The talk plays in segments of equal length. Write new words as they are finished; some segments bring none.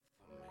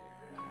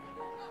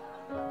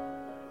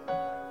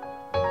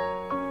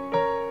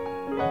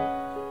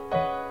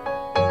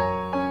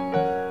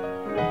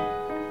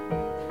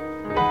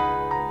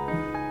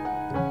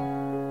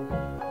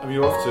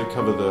just to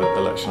cover the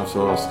election, I have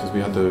to ask, because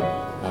we had the...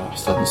 I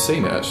still haven't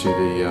seen it,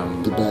 actually,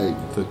 debate.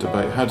 The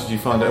debate. How did you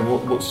find it?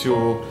 What's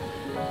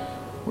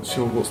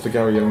the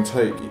Gary Young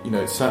take? You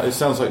know, it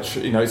sounds like,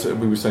 you know,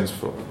 we were saying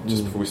before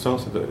we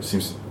started that it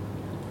seems...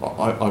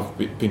 I've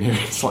been hearing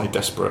slightly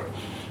desperate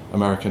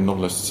American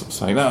novelists sort of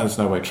saying, there's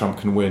no way Trump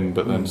can win,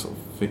 but then sort of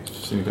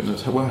seeming a bit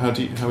nervous. How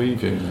are you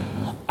viewing it?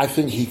 I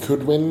think he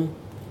could win.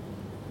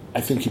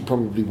 I think he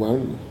probably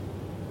won't.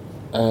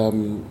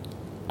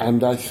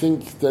 And I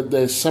think that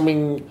there's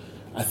something...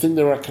 I think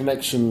there are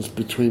connections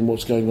between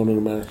what's going on in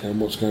America and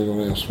what's going on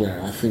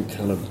elsewhere. I think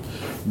kind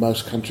of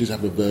most countries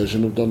have a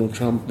version of Donald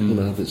Trump. You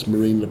know, if it's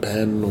Marine Le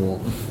Pen or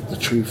the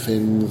True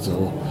Finns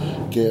or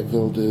Geert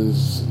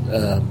Wilders,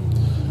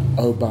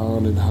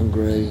 Orbán in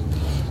Hungary.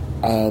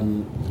 I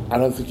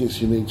don't think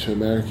it's unique to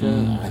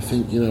America. I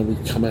think, you know,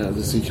 we've come out of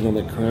this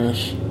economic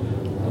crash.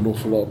 An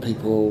awful lot of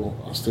people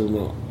are still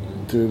not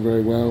doing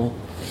very well.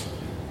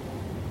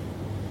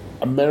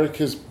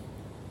 America's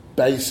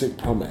basic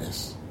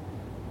promise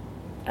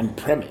and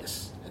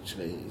premise,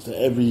 actually, is that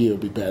every year will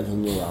be better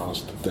than the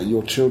last, that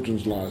your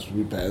children's lives will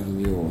be better than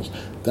yours.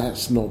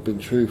 That's not been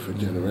true for a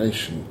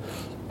generation.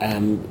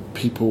 And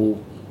people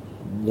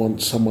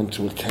want someone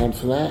to account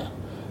for that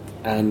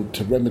and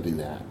to remedy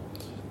that.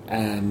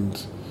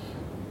 And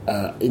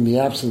in the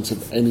absence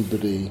of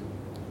anybody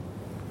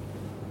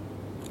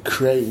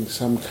creating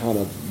some kind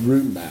of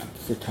route map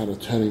for kind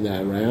of turning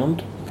that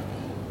around,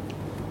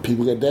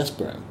 people get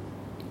desperate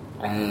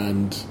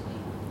and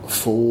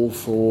fall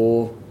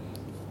for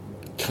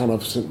kind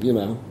of, you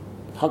know,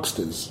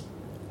 hucksters.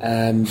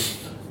 And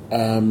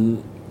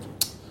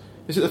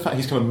is it the fact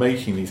he's kind of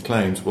making these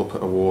claims? We'll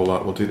put a wall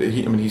up. We'll do that.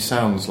 He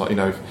sounds like, you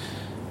know,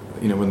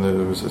 when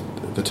there was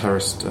the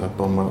terrorist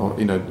bomb went off,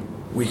 you know,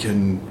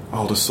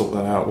 I'll just sort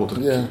that out.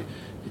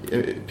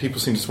 People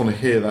seem to just want to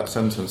hear that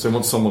sentence. They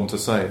want someone to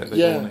say it. They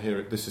don't want to hear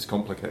it. This is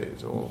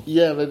complicated, or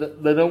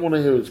they don't want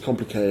to hear it's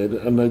complicated,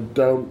 and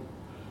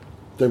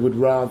they would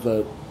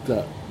rather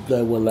that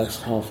there were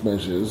less half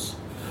measures.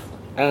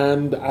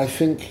 And I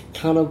think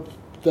kind of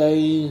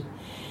they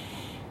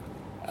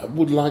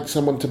would like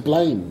someone to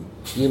blame,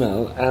 you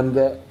know. And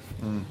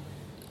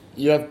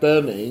you have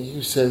Bernie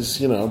who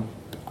says, you know,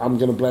 I'm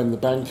going to blame the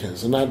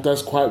bankers, and that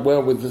does quite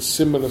well with the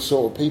similar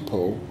sort of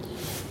people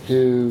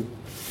who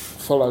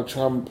follow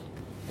Trump,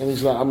 and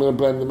he's like, I'm going to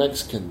blame the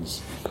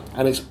Mexicans.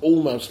 And it's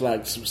almost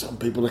like some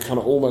people are kind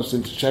of almost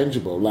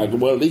interchangeable, like,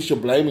 well, at least you're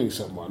blaming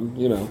someone,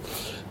 you know.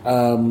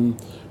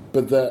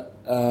 But that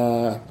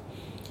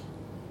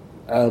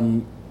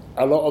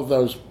a lot of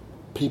those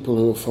people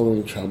who are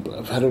following Trump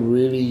have had a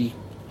really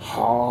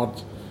hard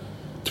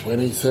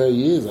 20, 30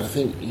 years. I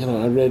think, you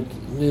know, I read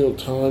New York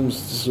Times,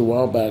 this is a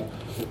while back,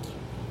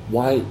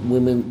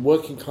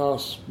 working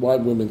class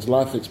white women's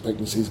life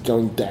expectancy is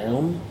going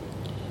down,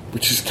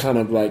 which is kind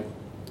of like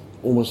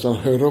almost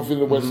unheard of in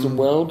the Western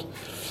world.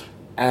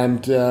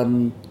 And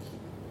they're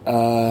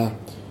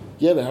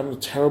having a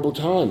terrible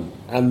time,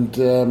 and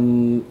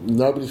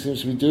nobody seems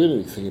to be doing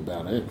anything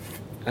about it.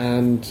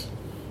 And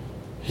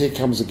here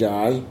comes a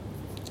guy,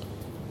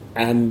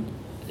 and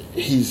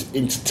he's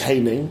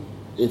entertaining,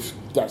 if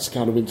that's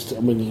kind of I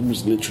mean, he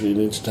was literally an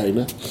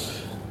entertainer.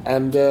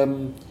 And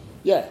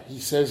he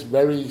says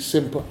very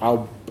simple,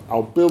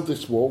 I'll build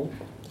this wall,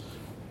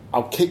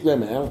 I'll kick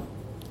them out.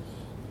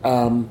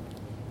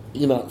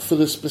 You know, for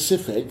the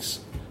specifics,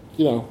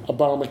 you know,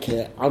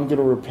 Obamacare, I'm going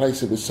to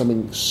replace it with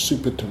something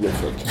super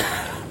terrific.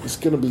 It's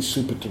going to be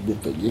super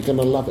terrific. You're going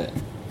to love it.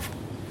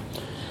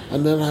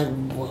 And then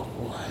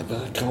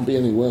it can't be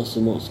any worse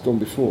than what's gone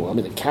before. I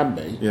mean, it can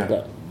be,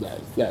 but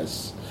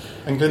that's...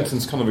 And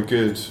Clinton's kind of a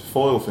good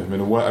foil for him in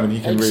a way. I mean, he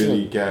can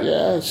really get...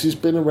 Yeah, she's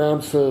been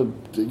around for,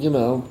 you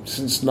know,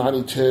 since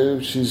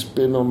 92. She's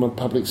been on the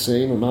public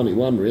scene, or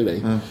 91,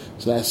 really.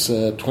 So that's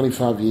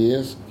 25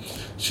 years.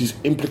 She's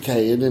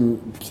implicated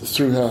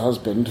through her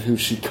husband, who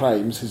she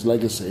claims his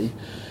legacy,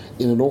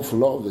 in an awful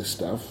lot of this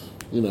stuff.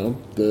 You know,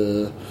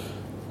 the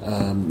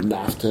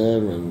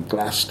NAFTA and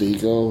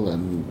Glass-Steagall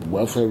and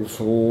welfare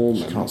reform.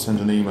 She can't send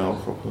an email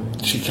properly.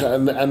 She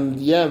can, and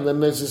then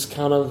there's this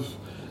kind of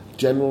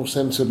general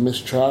sense of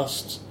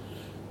mistrust.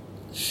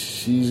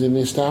 She's in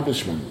the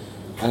establishment,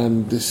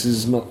 and this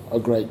is not a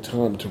great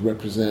time to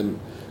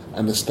represent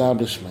an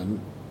establishment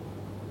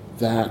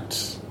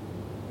that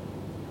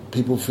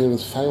people feel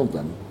has failed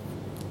them.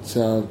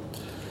 So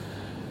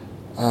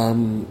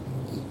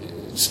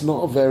it's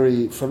not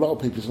for a lot of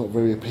people, it's not a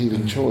very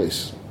appealing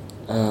choice.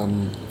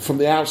 From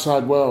the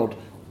outside world,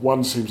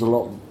 one seems a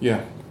lot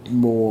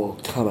more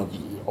kind of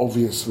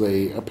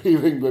obviously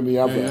appealing than the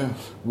other.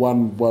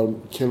 One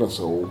won't kill us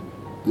all,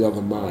 the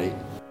other might.